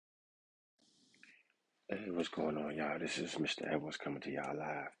Hey, what's going on, y'all? This is Mr. Edwards coming to y'all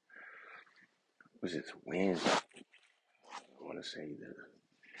live. Was it Wednesday? I want to say that.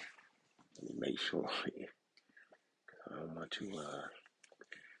 Let me make sure I don't want to get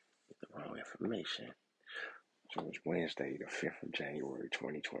the wrong information. So it's Wednesday, the 5th of January,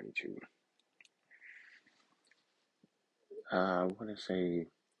 2022. I want to say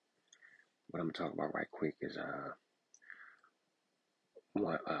what I'm going to talk about right quick is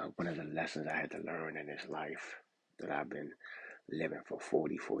one of the lessons I had to learn in this life that I've been living for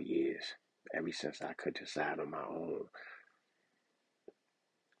 44 years. Ever since I could decide on my own,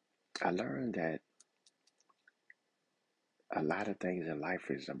 I learned that a lot of things in life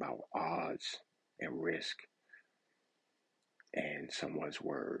is about odds and risk and someone's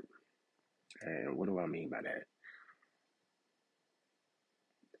word. And what do I mean by that?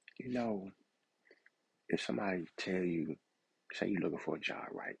 You know, if somebody tell you, say you're looking for a job,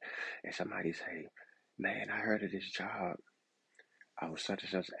 right? And somebody say, man, I heard of this job out such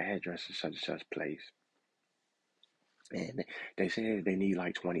and such address and such and such place. And they said they need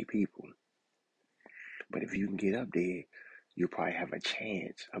like 20 people. But if you can get up there, you'll probably have a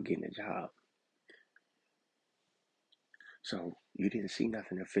chance of getting a job. So you didn't see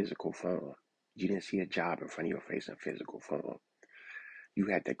nothing in physical form. You didn't see a job in front of your face in physical form. You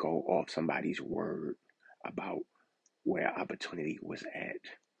had to go off somebody's word about where opportunity was at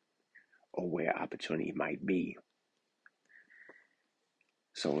or where opportunity might be.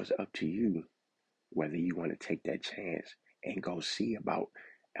 So it's up to you whether you want to take that chance and go see about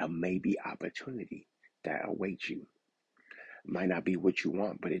a maybe opportunity that awaits you. Might not be what you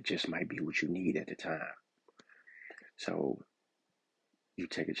want, but it just might be what you need at the time. So you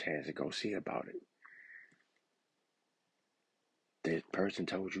take a chance and go see about it. The person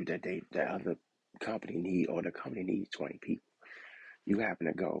told you that the other company need or the company needs 20 people. You happen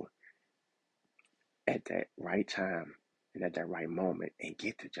to go at that right time and at that right moment and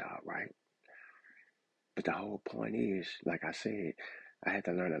get the job, right? But the whole point is, like I said, I had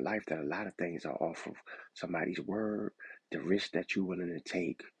to learn in life that a lot of things are off of somebody's word, the risk that you're willing to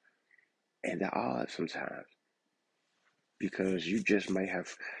take, and the odds sometimes. Because you just may have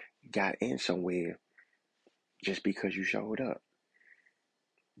got in somewhere just because you showed up.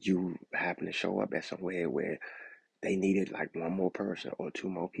 You happen to show up at somewhere where they needed like one more person or two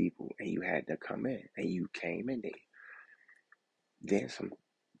more people, and you had to come in, and you came in there. Then some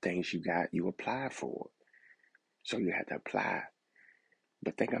things you applied for. So you had to apply.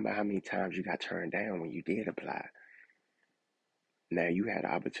 But think about how many times you got turned down when you did apply. Now you had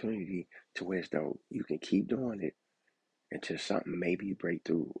an opportunity to where as though you can keep doing it until something maybe break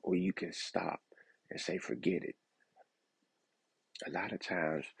through, or you can stop and say forget it. A lot of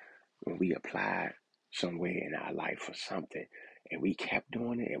times when we apply somewhere in our life for something and we kept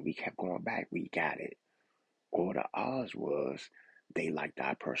doing it and we kept going back, we got it. Or the odds was they liked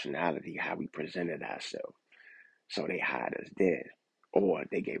our personality, how we presented ourselves. So they hired us there. Or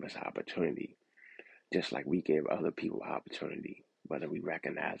they gave us opportunity, just like we gave other people opportunity, whether we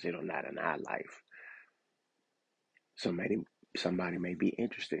recognize it or not in our life. Somebody, somebody may be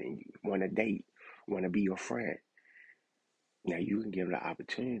interested in you, want to date, want to be your friend. Now you can give them the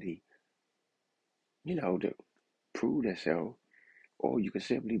opportunity, to prove themselves, or you can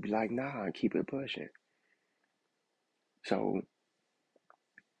simply be like, nah, and keep it pushing. So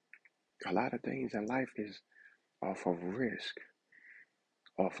a lot of things in life is off of risk,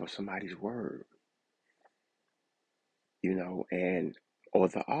 off of somebody's word, and or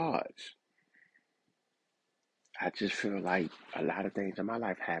the odds. I just feel like a lot of things in my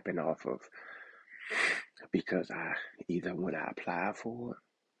life happen off of because I either when I applied for it,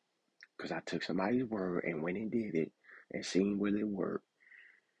 because I took somebody's word and went and did it and seen will it work,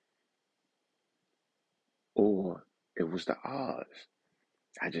 or it was the odds.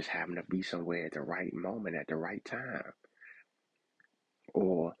 I just happened to be somewhere at the right moment at the right time,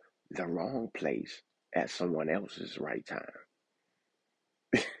 or the wrong place at someone else's right time.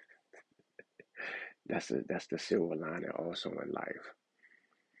 That's the silver lining also in life.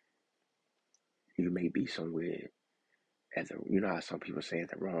 You may be somewhere at the how some people say at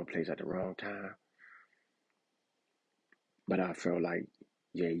the wrong place at the wrong time. But I feel like,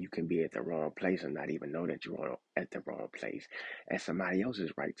 yeah, you can be at the wrong place and not even know that you're at the wrong place at somebody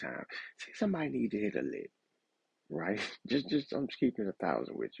else's right time. Say somebody need to hit a lick, right? Just I'm just keeping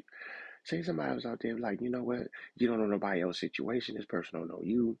 1,000 with you. Say somebody was out there like, you know what? You don't know nobody else's situation. This person don't know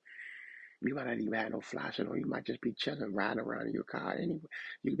you. You might not even have no flashing, or you might just be chilling, riding around in your car anyway.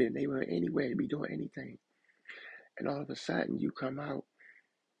 You could be in the neighborhood anywhere, be doing anything. And all of a sudden you come out,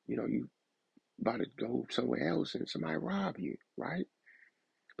 you about to go somewhere else and somebody rob you, right?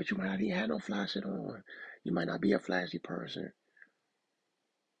 But you might not even have no fly shit on. You might not be a flashy person.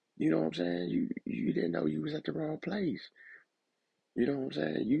 You know what I'm saying? You didn't know you was at the wrong place. You know what I'm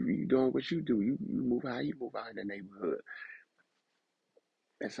saying? You doing what you do. You move how you move out in the neighborhood.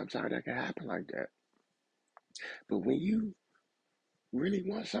 And sometimes that can happen like that. But when you really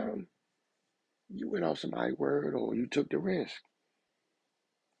want something, you went off somebody's word or you took the risk.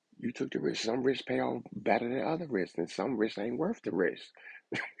 You took the risk. Some risks pay off better than other risks, and some risks ain't worth the risk.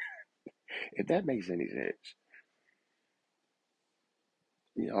 If that makes any sense.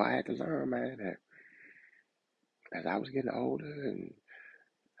 I had to learn, man, that as I was getting older and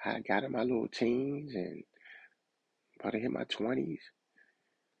I got in my little teens and about to hit my 20s,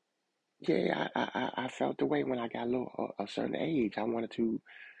 yeah, I felt the way when I got a certain age. I wanted to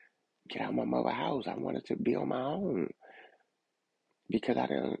get out of my mother's house. I wanted to be on my own because I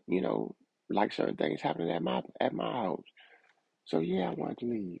didn't, like certain things happening at my house. So yeah, I wanted to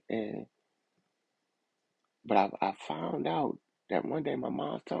leave, but I found out that one day my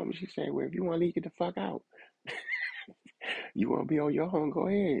mom told me, she said, "Well, if you want to leave, get the fuck out. You want to be on your own, go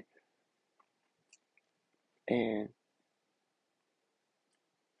ahead." And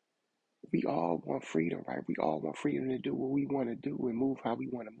we all want freedom, right? We all want freedom to do what we want to do and move how we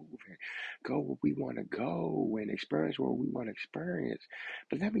want to move and go where we want to go and experience what we want to experience.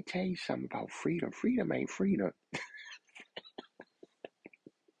 But let me tell you something about freedom. Freedom ain't freedom.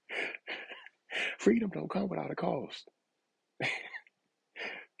 Freedom don't come without a cost.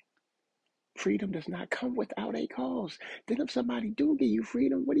 Freedom does not come without a cost. Then if somebody do give you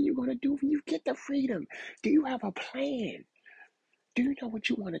freedom, what are you going to do when you get the freedom? Do you have a plan? Do you know what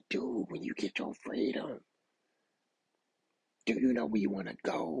you want to do when you get your freedom? Do you know where you want to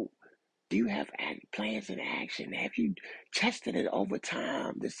go? Do you have plans in action? Have you tested it over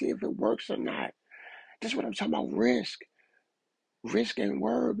time to see if it works or not? That's what I'm talking about, risk and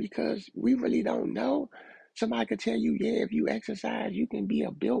word, because we really don't know. Somebody could tell you, yeah, if you exercise, you can be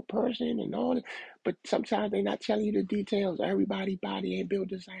a built person and all that. But sometimes they're not telling you the details. Everybody's body ain't built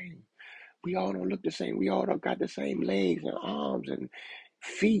the same. We all don't look the same. We all don't got the same legs and arms and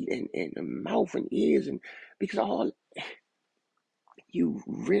feet and mouth and ears. And because all you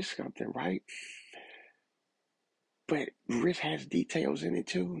risk something, right? But risk has details in it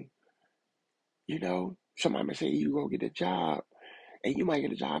too. Somebody may say you go get a job and you might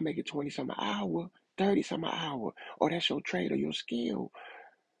get a job making 20 some an hour, 30 some an hour, or that's your trade or your skill.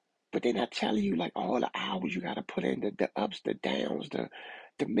 But they're not telling you like all the hours you gotta put in, the ups, the downs, the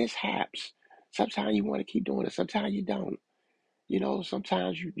mishaps. Sometimes you want to keep doing it, sometimes you don't.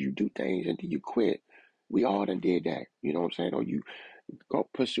 Sometimes you do things and then you quit. We all done did that. You know what I'm saying? Or you go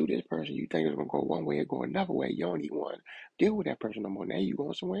pursue this person, you think it's gonna go one way or go another way. You don't even want to deal with that person no more. Now you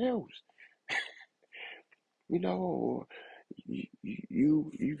going somewhere else. Or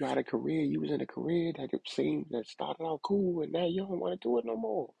you got a career. You was in a career that it seemed that started out cool, and now you don't want to do it no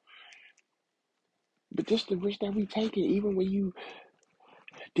more. But this the risk that we taking, even when you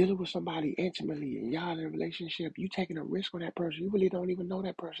dealing with somebody intimately and y'all in a relationship, you taking a risk on that person. You really don't even know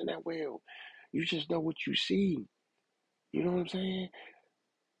that person that well. You just know what you see. You know what I'm saying?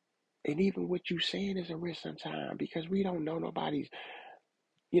 And even what you saying is a risk sometimes because we don't know nobody's,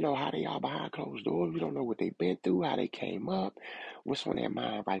 how they are behind closed doors. We don't know what they've been through, how they came up, what's on their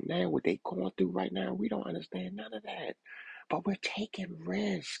mind right now, what they going through right now. We don't understand none of that. But we're taking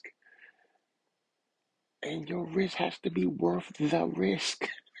risk. And your risk has to be worth the risk.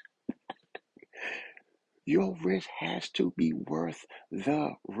 Your risk has to be worth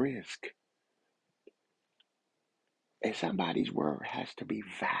the risk. And somebody's word has to be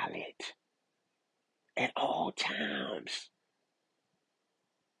valid at all times.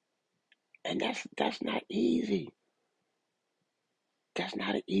 And that's not easy. That's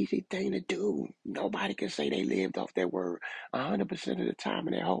not an easy thing to do. Nobody can say they lived off their word 100% of the time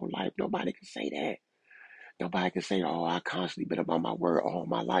in their whole life. Nobody can say that. Nobody can say, "Oh, I constantly been about my word all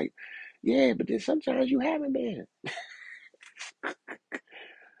my life." Yeah, but then sometimes you haven't been.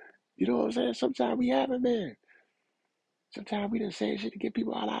 You know what I'm saying? Sometimes we haven't been. Sometimes we done say shit to get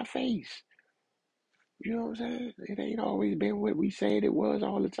people out of our face. You know what I'm saying? It ain't always been what we said it was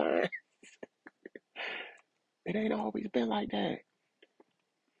all the time. It ain't always been like that.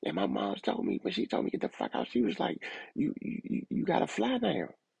 And my mom told me when she told me get the fuck out, she was like, "You gotta fly now."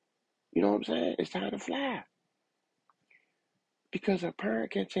 You know what I'm saying? It's time to fly. Because a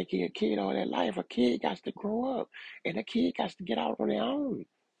parent can't take care of a kid all their life. A kid got to grow up, and a kid got to get out on their own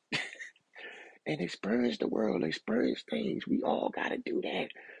and experience the world, experience things. We all gotta do that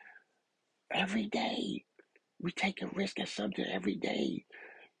every day. We take a risk at something every day.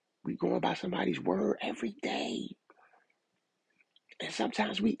 We going by somebody's word every day. And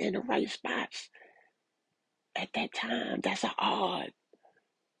sometimes we in the right spots at that time. That's an odd.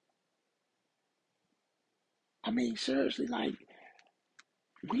 I mean, seriously, like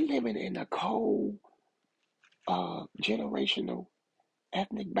we living in a cold, generational,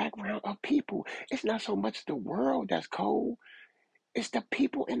 ethnic background of people. It's not so much the world that's cold. It's the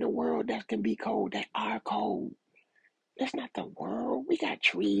people in the world that can be cold that are cold. It's not the world. We got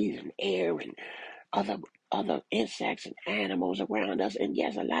trees and air and other other insects and animals around us. And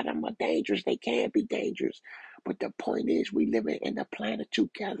yes, a lot of them are dangerous. They can be dangerous. But the point is we living in the planet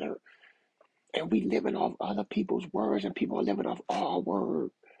together and we living off other people's words and people are living off our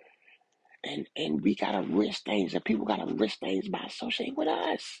word. And we gotta risk things and people gotta risk things by associating with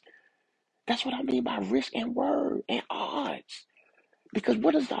us. That's what I mean by risk and word and odds. Because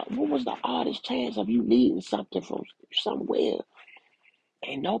what was the oddest chance of you needing something from somewhere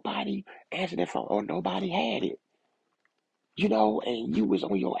and nobody answered the phone or nobody had it, and you was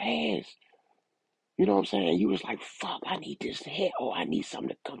on your ass, you know what I'm saying? You was like, fuck, I need this hit or I need something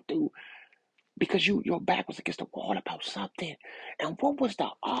to come through because your back was against the wall about something. And what was the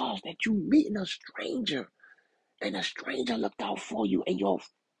odds that you meeting a stranger and a stranger looked out for you and your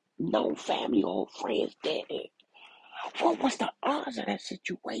known family or friends didn't? What was the odds of that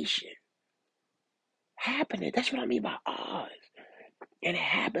situation happening? That's what I mean by odds. And it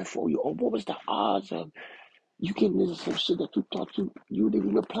happened for you. Or what was the odds of you getting into some shit that you thought you didn't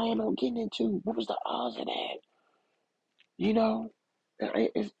even plan on getting into? What was the odds of that? You know,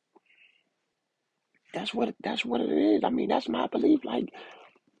 it's, that's what it is. I mean, that's my belief. Like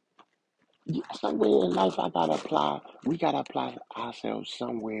somewhere in life, we gotta apply ourselves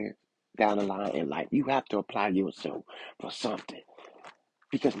somewhere down the line in life. You have to apply yourself for something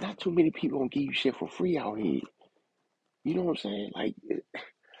because not too many people gonna give you shit for free out here. You know what I'm saying? Like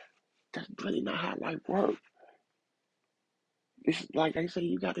that's really not how life works. It's like they say,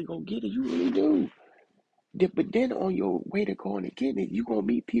 you got to go get it. You really do. But then on your way to going and getting it, you gonna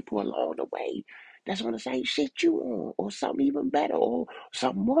meet people along the way that's on the same shit you on, or something even better, or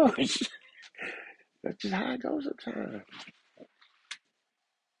something worse. That's just how it goes sometimes.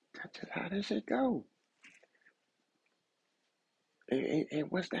 That's just how this shit go. And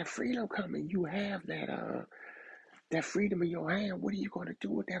once that freedom coming, you have that freedom in your hand. What are you gonna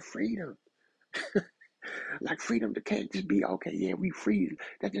do with that freedom? Like freedom to can't just be okay. Yeah, we free.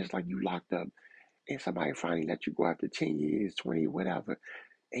 That's just like you locked up and somebody finally let you go after 10 years, 20, whatever,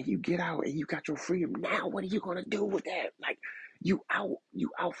 and you get out and you got your freedom. Now what are you gonna do with that? Like you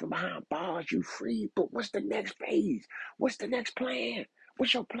out from behind bars, you free, but what's the next phase? What's the next plan?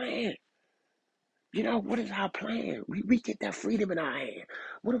 What's your plan? What is our plan? We get that freedom in our hand.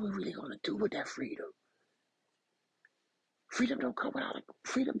 What are we really gonna do with that freedom? Freedom don't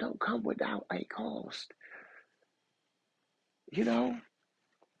come without a cost. You know,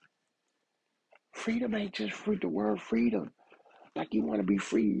 freedom ain't just free the word freedom. Like you want to be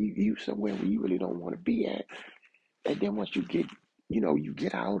free, you somewhere where you really don't want to be at. And then once you get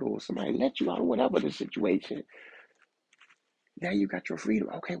out or somebody let you out or whatever the situation, now you got your freedom.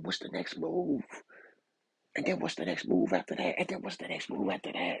 Okay, what's the next move? And then what's the next move after that? And then what's the next move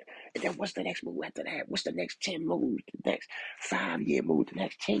after that? And then what's the next move after that? What's the next 10 moves? The next 5-year move? The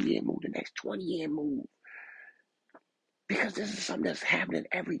next 10-year move? The next 20-year move? Because this is something that's happening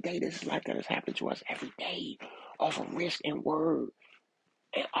every day. This is life that is happening to us every day off of risk and word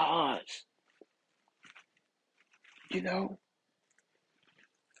and odds, you know,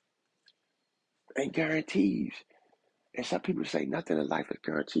 and guarantees. And some people say nothing in life is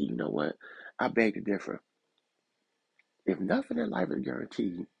guaranteed. You know what? I beg to differ. If nothing in life is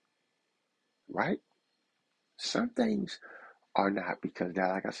guaranteed, right? Some things are not because that,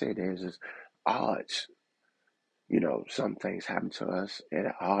 like I said, there's this odds. Some things happen to us at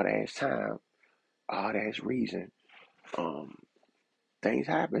an odd ass time, odd ass reason. Um, things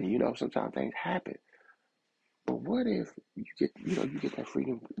happen. Sometimes things happen. But what if you get that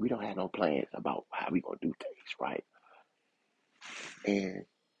freedom? We don't have no plans about how we gonna do things, right? And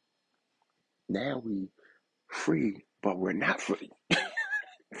now we free, but we're not free.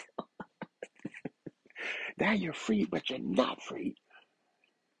 Now you're free, but you're not free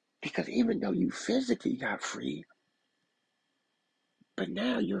because even though you physically got free, but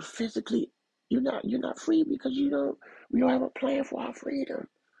now you're not free because we don't have a plan for our freedom.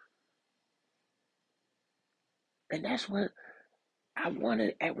 And that's what I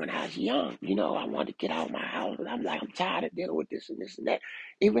wanted when I was young. I wanted to get out of my house. And I'm like, I'm tired of dealing with this and this and that,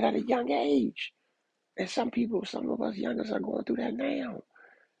 even at a young age. And some of us youngers are going through that now.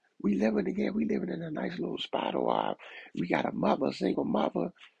 We living in a nice little spot, or we got a single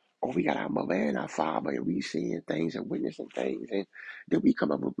mother, or we got our mother and our father, and we seeing things and witnessing things, and then we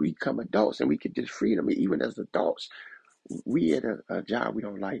become adults, and we can just freedom. Even as adults, we at a job we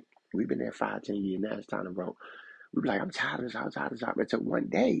don't like. We've been there 5, 10 years now. It's time to grow. We be like, I'm tired of this. I'm tired of this job. Until one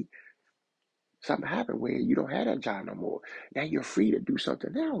day, something happened where you don't have that job no more. Now you're free to do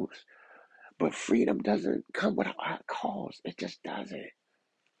something else. But freedom doesn't come without a cause. It just doesn't.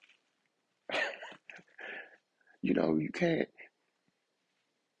 You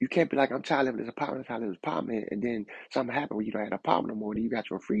can't be like, I'm tired of living in this apartment, I'm tired of living in this apartment, and then something happened where you don't have an apartment no more, then you got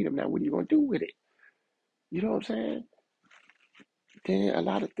your freedom. Now what are you gonna do with it? You know what I'm saying? Then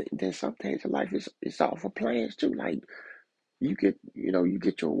then some things in life is all for plans too. Like you get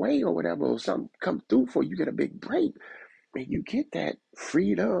your way or whatever, or something come through for you, you get a big break, and you get that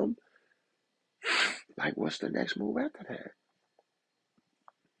freedom. Like what's the next move after that?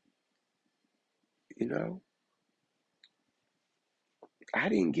 You know? I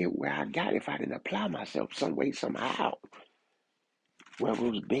didn't get where I got if I didn't apply myself some way, somehow. Whether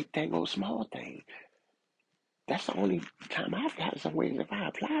it was big thing or small thing. That's the only time I've got some ways if I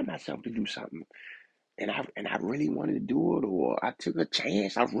applied myself to do something. And I really wanted to do it, or I took a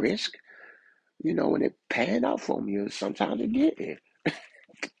chance, I risked, and it panned out for me. Or sometimes it didn't.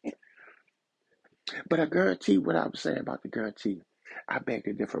 But I guarantee what I was saying about the guarantee. I beg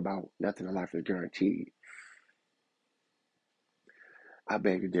to differ about nothing in life is guaranteed. I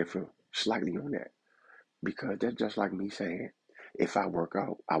beg to differ slightly on that. Because that's just like me saying, if I work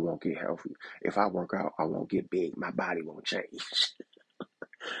out, I won't get healthy. If I work out, I won't get big. My body won't change.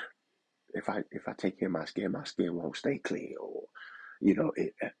 If I take care of my skin won't stay clean, or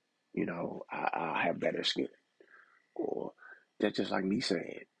it, I'll have better skin. Or that's just like me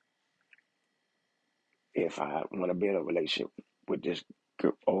saying, if I want to build a relationship with this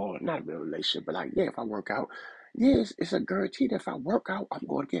girl, or not build a relationship, but like, yeah, if I work out, yes, it's a guarantee that if I work out, I'm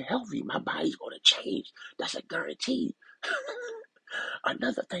going to get healthy. My body's going to change. That's a guarantee.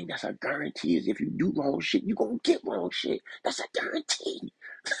 Another thing that's a guarantee is if you do wrong shit, you're going to get wrong shit. That's a guarantee.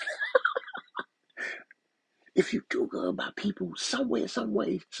 If you do good by people, somewhere, some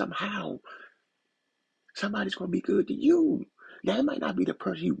way, somehow, somebody's going to be good to you. Now, it might not be the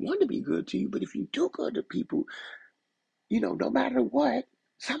person you want to be good to you, but if you do good to people, no matter what,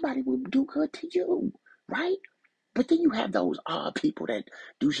 somebody will do good to you, right? But then you have those odd people that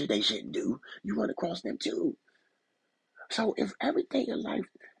do shit they shouldn't do. You run across them too. So if nothing in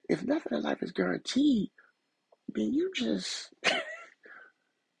life is guaranteed, then you're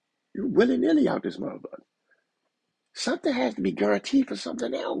willy-nilly out this motherfucker. Something has to be guaranteed for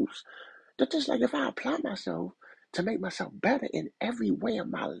something else. That's just like if I apply myself to make myself better in every way of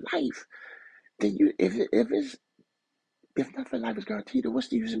my life, then if nothing in life is guaranteed, then what's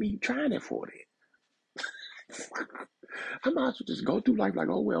the use of me trying it for it? I might as well just go through life like,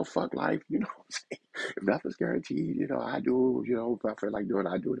 oh well, fuck life, you know what I'm saying? If nothing's guaranteed, I do, if I feel like doing it,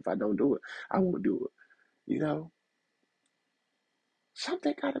 I do it. If I don't do it, I won't do it.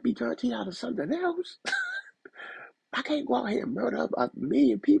 Something gotta be guaranteed out of something else. I can't go out here and murder up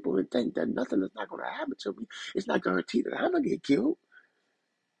 1,000,000 people and think that nothing is not gonna happen to me. It's not guaranteed that I'm gonna get killed.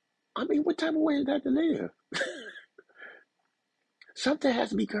 I mean, what type of way is that to live? Something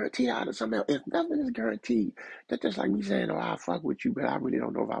has to be guaranteed out of something else. If nothing is guaranteed, that's just like me saying, "Oh, I'll fuck with you, but I really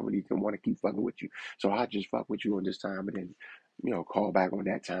don't know if I really want to keep fucking with you. So I'll just fuck with you on this time, and then, call back on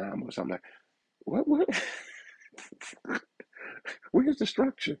that time or something like." What? Where's the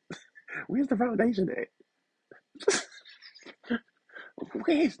structure? Where's the foundation at?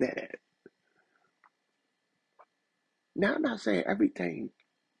 Where is that at? Now, I'm not saying everything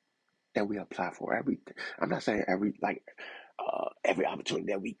that we apply for, everything. I'm not saying every opportunity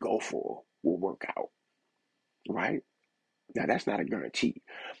that we go for will work out, right? Now, that's not a guarantee.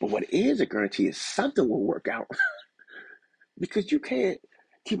 But what is a guarantee is something will work out because you can't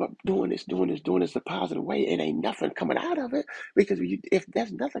keep up doing this the positive way and ain't nothing coming out of it. Because if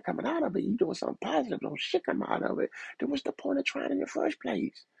there's nothing coming out of it, you doing something positive, no shit come out of it, then what's the point of trying in the first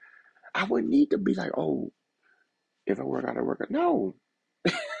place? I wouldn't need to be like, oh, if I work out, I work out. No.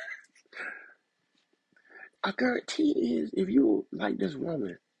 A guarantee is if you like this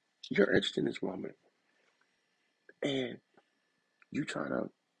woman, you're interested in this woman, and you trying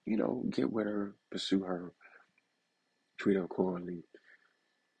to, get with her, pursue her, treat her accordingly.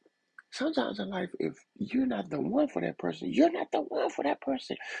 Sometimes in life, if you're not the one for that person, you're not the one for that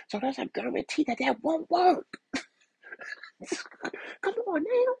person. So that's a guarantee that won't work. Come on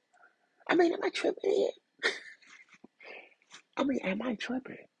now. I mean, am I tripping here? I mean, am I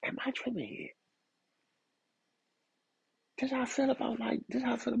tripping? Am I tripping here? This is how I feel about life. This is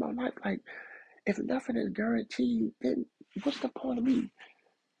how I feel about life. Like, if nothing is guaranteed, then what's the point of me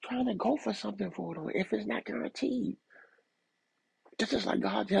trying to go for something for them if it's not guaranteed. That's just like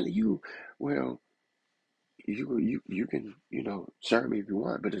God telling you, well, you can, serve me if you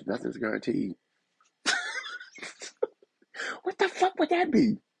want, but there's nothing's guaranteed. What the fuck would that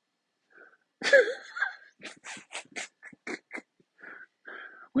be?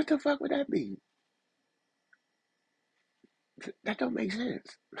 What the fuck would that be? That don't make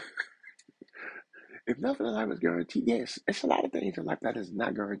sense. If nothing in life is guaranteed, yes, it's a lot of things in life that is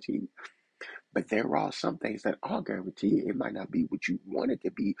not guaranteed. But there are some things that are guaranteed. It might not be what you want it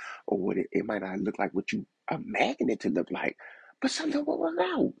to be, or it might not look like what you imagine it to look like, but something will work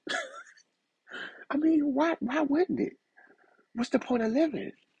out. I mean, why wouldn't it? What's the point of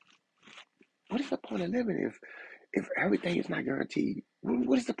living? What is the point of living if everything is not guaranteed?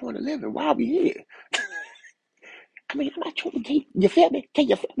 What is the point of living? Why are we here? I mean, I'm not trying to take you feel me? Can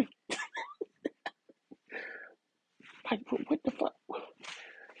you feel me? Like what the fuck?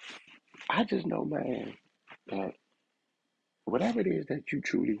 I just know, man, that whatever it is that you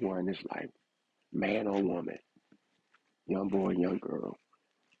truly want in this life, man or woman, young boy, young girl,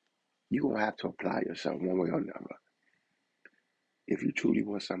 you're gonna have to apply yourself one way or another. If you truly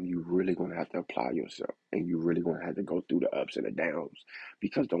want something, you really gonna have to apply yourself, and you really gonna have to go through the ups and the downs,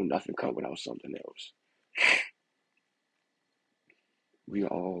 because don't nothing come without something else. We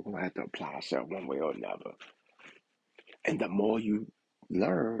all gonna have to apply ourselves one way or another, and the more you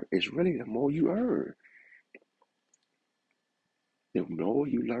learn, is really the more you earn. The more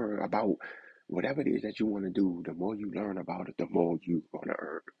you learn about whatever it is that you want to do, the more you learn about it, the more you're gonna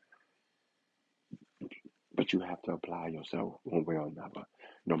earn. But you have to apply yourself one way or another,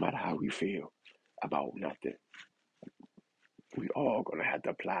 no matter how we feel about nothing. We all gonna have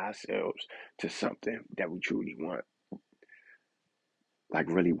to apply ourselves to something that we truly want. Like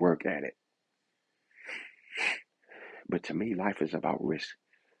really work at it. But to me, life is about risk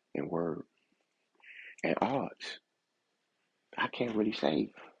and word and odds. I can't really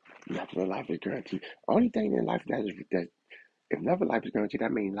say nothing in life is guaranteed. Only thing in life that if nothing life is guaranteed,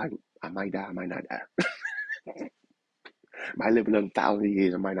 that means like I might die, I might not die. Might live another 1,000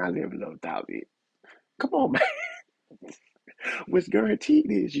 years, I might not live another 1,000 years. Come on, man. What's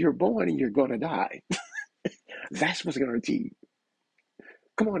guaranteed is you're born and you're gonna die. That's what's guaranteed.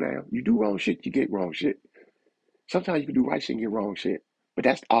 Come on now. You do wrong shit, you get wrong shit. Sometimes you can do right shit and get wrong shit. But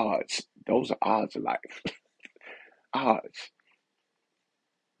that's odds. Those are odds of life. Odds.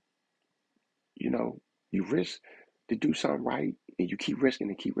 You know, you risk to do something right and you keep risking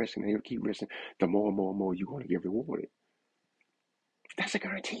and keep risking and you keep risking, the more and more and more you're going to get rewarded. That's a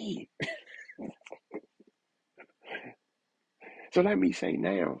guarantee. So let me say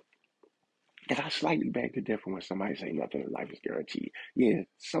now, because I slightly beg to differ when somebody say nothing in life is guaranteed. Yeah,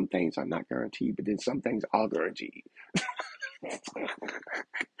 some things are not guaranteed, but then some things are guaranteed.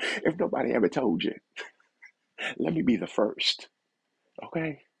 If nobody ever told you, let me be the first.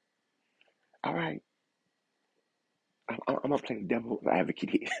 Okay? All right. I'm going to play the devil's advocate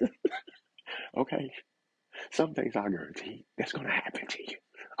here. Okay? Some things are guaranteed. That's going to happen to you.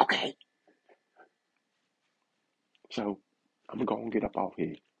 Okay? So I'm going to get up off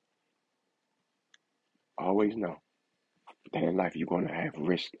here. Always know that in life you're going to have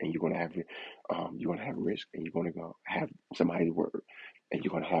risk and you're going to go have somebody's word and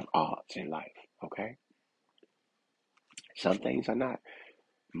you're going to have odds in life. Okay? Some things are not.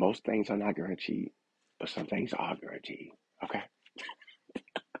 Most things are not guaranteed, but some things are guaranteed. Okay?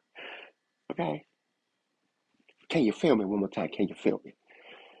 Okay? Can you feel me one more time? Can you feel me?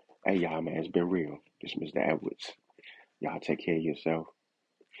 Hey, y'all, man, it's been real. This is Mr. Edwards. Y'all take care of yourself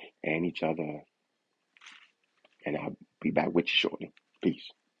and each other, and I'll be back with you shortly. Peace.